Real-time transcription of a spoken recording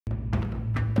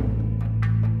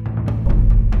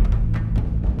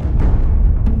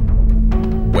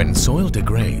When soil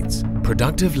degrades,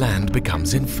 productive land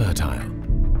becomes infertile.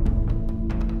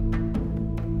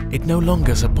 It no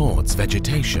longer supports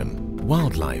vegetation,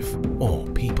 wildlife, or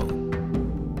people.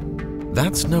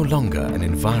 That's no longer an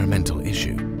environmental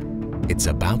issue. It's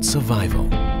about survival.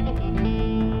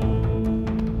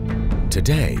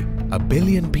 Today, 1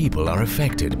 billion people are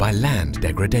affected by land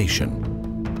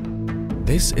degradation.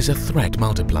 This is a threat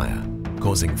multiplier,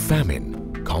 causing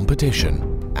famine,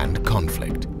 competition, and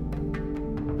conflict.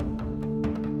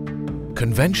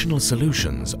 Conventional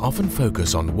solutions often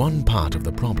focus on one part of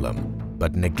the problem,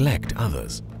 but neglect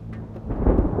others.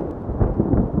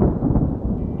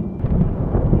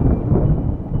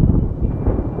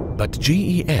 But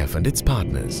GEF and its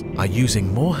partners are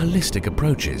using more holistic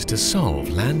approaches to solve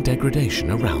land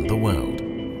degradation around the world.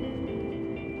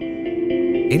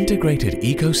 Integrated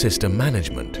ecosystem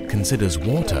management considers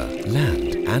water,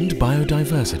 land, and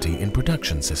biodiversity in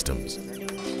production systems,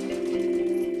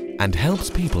 and helps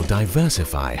people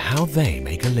diversify how they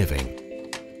make a living.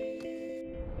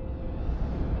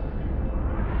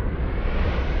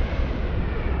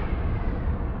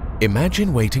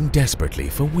 Imagine waiting desperately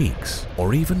for weeks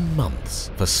or even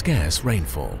months for scarce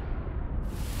rainfall.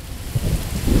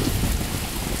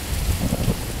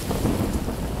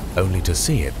 Only to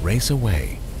see it race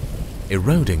away,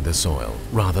 eroding the soil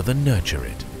rather than nurture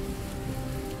it.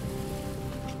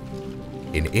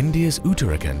 In India's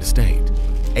Uttarakhand state,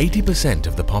 80%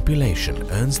 of the population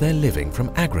earns their living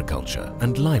from agriculture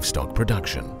and livestock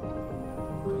production.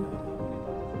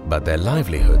 But their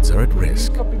livelihoods are at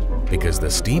risk because the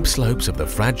steep slopes of the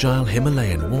fragile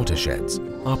Himalayan watersheds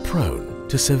are prone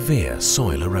to severe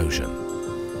soil erosion.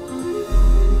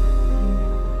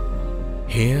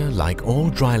 Here, like all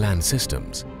dryland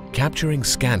systems, capturing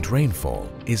scant rainfall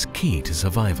is key to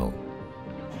survival.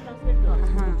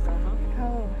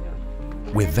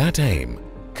 With that aim,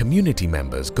 community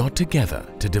members got together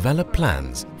to develop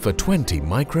plans for 20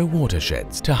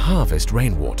 micro-watersheds to harvest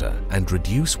rainwater and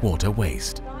reduce water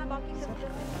waste.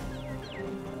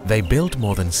 They built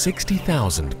more than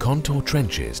 60,000 contour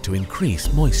trenches to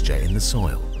increase moisture in the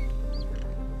soil,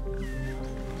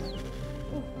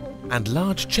 and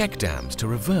large check dams to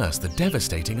reverse the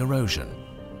devastating erosion.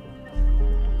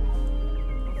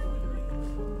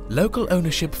 Local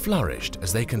ownership flourished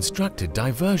as they constructed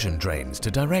diversion drains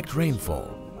to direct rainfall,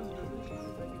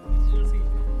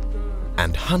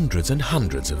 and hundreds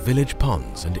of village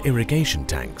ponds and irrigation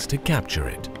tanks to capture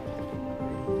it.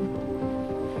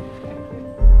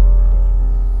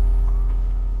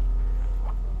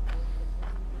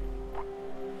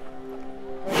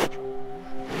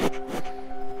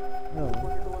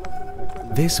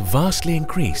 This vastly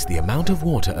increased the amount of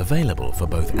water available for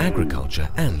both agriculture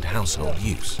and household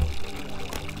use.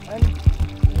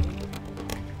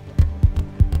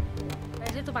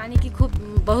 पहले तो पानी की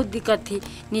बहुत दिक्कत थी,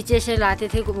 नीचे से लाते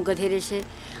थे गधेरे से,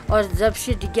 और जब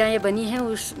से डिग्गियाँ ये बनी हैं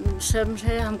उस सब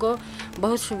से हमको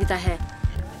बहुत सुविधा है.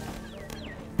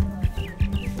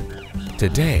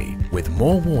 Today, with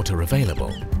more water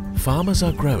available, farmers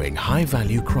are growing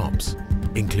high-value crops,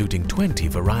 including 20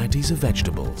 varieties of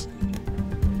vegetables.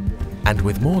 And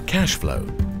with more cash flow,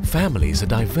 families are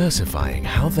diversifying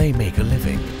how they make a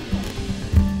living.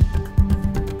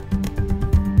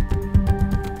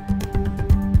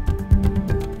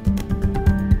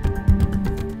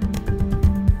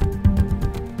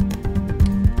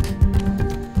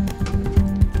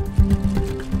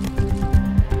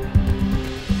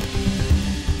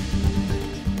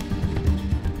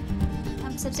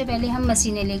 सबसे पहले हम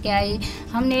मशीनें लेके आए.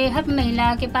 हमने हर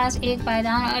महिला के पास एक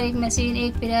पायदान और एक मशीन,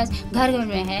 एक प्रेस घर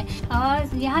में है,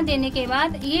 और यहाँ देने के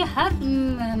बाद ये हर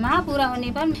माह पूरा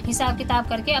होने पर हिसाब किताब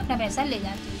करके अपना पैसा ले जाते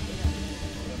हैं.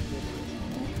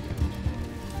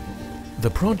 The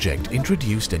project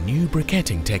introduced a new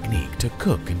briquetting technique to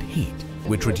cook and heat,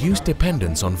 which reduced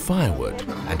dependence on firewood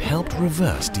and helped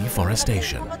reverse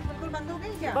deforestation.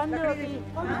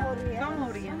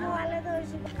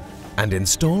 And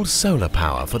installed solar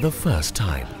power for the first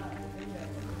time.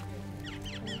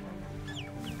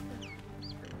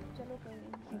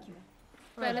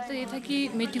 पहले तो ये था कि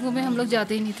मीटिंगों में हम लोग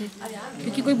जाते ही नहीं थे,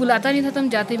 क्योंकि कोई बुलाता नहीं था तो हम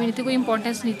जाते भी नहीं थे, कोई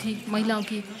इम्पोर्टेंस नहीं थी महिलाओं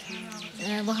की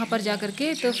वहाँ पर जा कर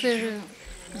के. तो फिर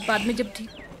बाद में जब थी.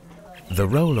 The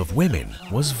role of women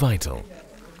was vital.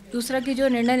 दूसरा कि जो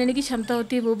निर्णय लेने की क्षमता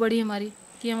होती है वो बड़ी हमारी,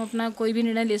 कि हम अपना कोई भी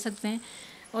निर्णय ले सकते हैं.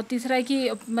 और तीसरा है कि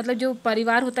मतलब जो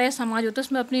परिवार होता है, समाज होता है,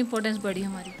 उसमें अपनी इम्पोर्टेंस बढ़ी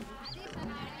हमारी.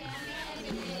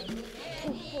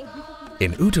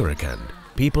 In Uttarakhand,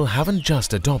 people haven't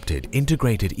just adopted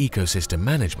integrated ecosystem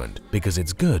management because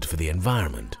it's good for the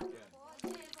environment.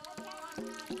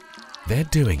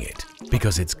 They're doing it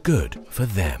because it's good for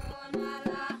them.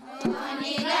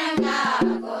 Ganga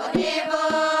को देव